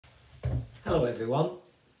Hello everyone.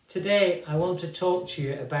 Today I want to talk to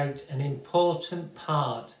you about an important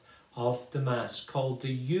part of the Mass called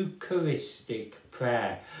the Eucharistic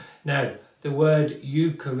prayer. Now, the word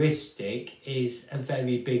Eucharistic is a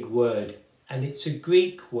very big word, and it's a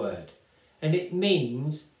Greek word, and it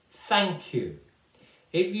means thank you.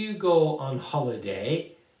 If you go on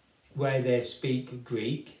holiday where they speak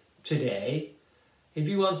Greek today, if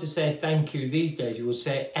you want to say thank you these days, you will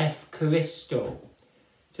say Eucharisto.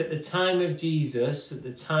 So at the time of Jesus, at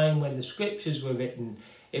the time when the scriptures were written,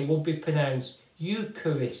 it would be pronounced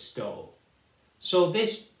Eucharisto. So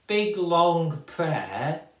this big long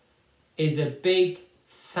prayer is a big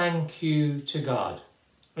thank you to God.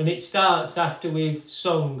 And it starts after we've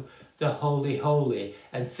sung the Holy Holy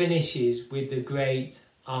and finishes with the great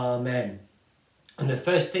Amen. And the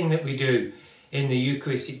first thing that we do in the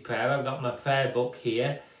Eucharistic prayer, I've got my prayer book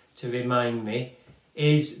here to remind me,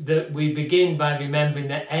 is that we begin by remembering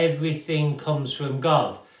that everything comes from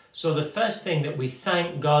God. So the first thing that we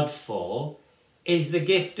thank God for is the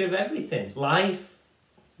gift of everything. Life,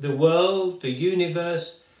 the world, the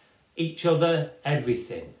universe, each other,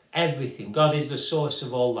 everything. Everything. God is the source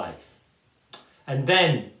of all life. And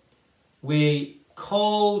then we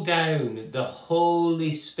call down the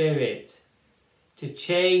Holy Spirit to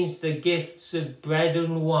change the gifts of bread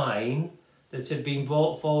and wine that have been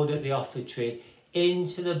brought forward at the offertory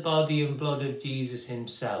into the body and blood of Jesus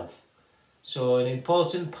himself. So an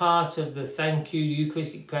important part of the thank you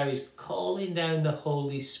Eucharistic prayer is calling down the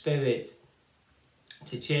Holy Spirit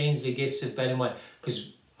to change the gifts of bread and wine.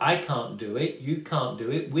 Because I can't do it, you can't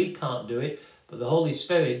do it, we can't do it, but the Holy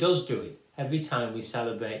Spirit does do it every time we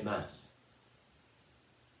celebrate Mass.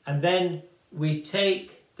 And then we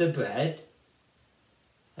take the bread,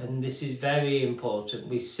 and this is very important.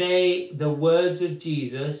 We say the words of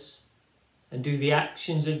Jesus and do the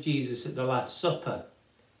actions of Jesus at the Last Supper.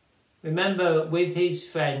 Remember, with his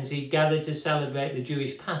friends, he gathered to celebrate the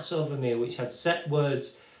Jewish Passover meal, which had set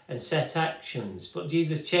words and set actions. But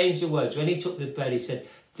Jesus changed the words. When he took the bread, he said,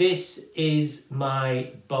 "This is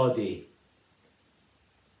my body."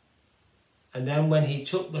 And then when he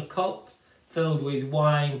took the cup filled with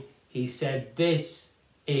wine, he said, "This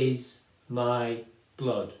is my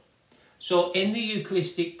blood." So in the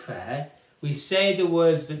Eucharistic prayer, we say the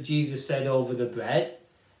words that Jesus said over the bread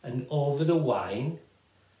and over the wine,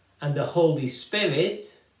 and the Holy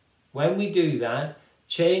Spirit, when we do that,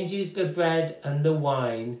 changes the bread and the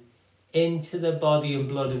wine into the body and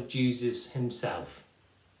blood of Jesus himself.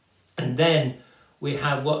 And then we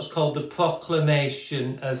have what's called the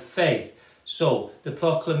proclamation of faith. So the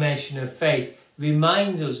proclamation of faith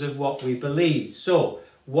reminds us of what we believe. So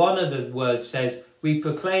one of the words says, "We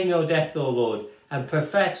proclaim your death, O Lord, and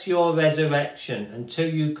profess your resurrection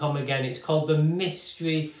until you come again." It's called the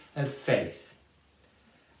mystery of faith.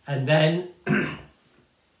 And then,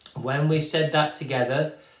 when we said that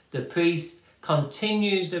together, the priest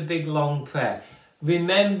continues the big long prayer,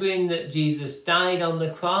 remembering that Jesus died on the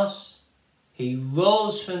cross, he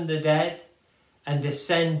rose from the dead, and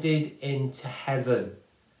ascended into heaven.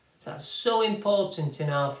 So that's so important in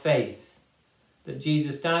our faith, that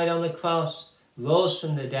Jesus died on the cross, rose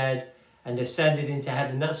from the dead, and ascended into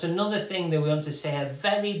heaven. That's another thing that we want to say a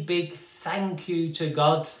very big thank you to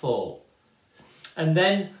God for. And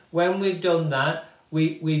then when we've done that,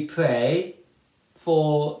 we pray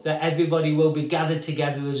for that everybody will be gathered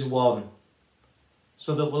together as one,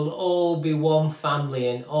 so that we'll all be one family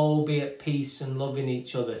and all be at peace and loving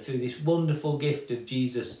each other through this wonderful gift of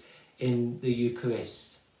Jesus in the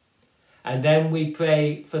Eucharist. And then we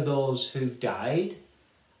pray for those who've died,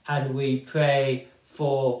 and we pray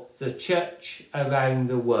for the church around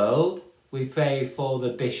the world. We pray for the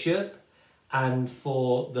bishop and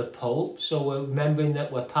for the pope. So we're remembering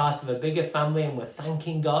that we're part of a bigger family, and we're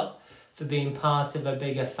thanking God for being part of a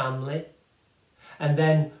bigger family. And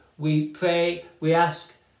then we pray, we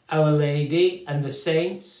ask Our Lady and the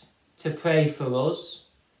saints to pray for us,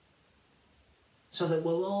 so that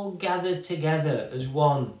we're all gathered together as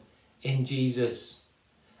one in Jesus.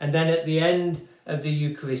 And then at the end of the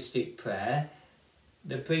Eucharistic prayer,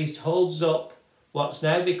 the priest holds up what's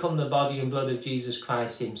now become the body and blood of Jesus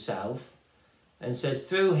Christ himself and says,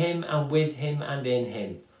 "Through him and with him and in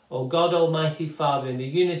him, O God Almighty Father, in the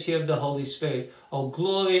unity of the Holy Spirit, all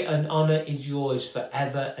glory and honour is yours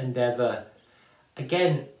forever and ever."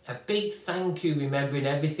 Again, a big thank you, remembering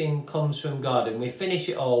everything comes from God. And we finish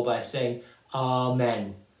it all by saying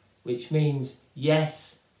Amen, which means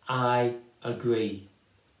yes, I agree.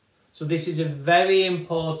 So this is a very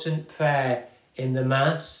important prayer in the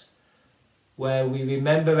Mass, where we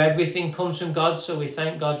remember everything comes from God, so we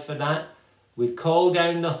thank God for that. We call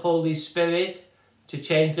down the Holy Spirit to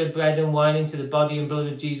change the bread and wine into the body and blood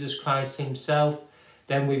of Jesus Christ himself.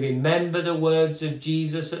 Then we remember the words of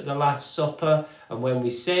Jesus at the Last Supper, and when we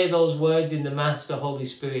say those words in the Mass, the Holy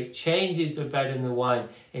Spirit changes the bread and the wine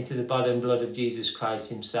into the body and blood of Jesus Christ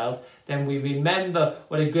himself. Then we remember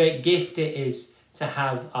what a great gift it is to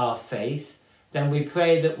have our faith. Then we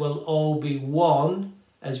pray that we'll all be one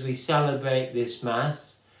as we celebrate this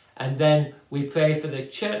Mass. And then we pray for the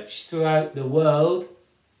Church throughout the world.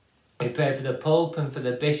 We pray for the Pope and for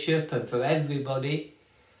the Bishop and for everybody.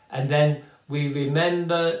 And then we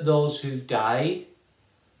remember those who've died,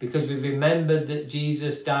 because we remembered that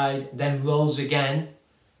Jesus died, then rose again.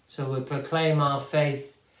 So we proclaim our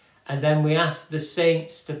faith, and then we ask the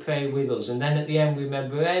saints to pray with us. And then at the end, we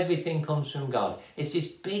remember everything comes from God. It's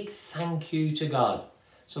this big thank you to God.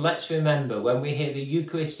 So let's remember, when we hear the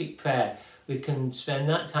Eucharistic prayer, we can spend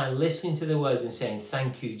that time listening to the words and saying,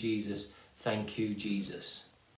 thank you, Jesus. Thank you, Jesus.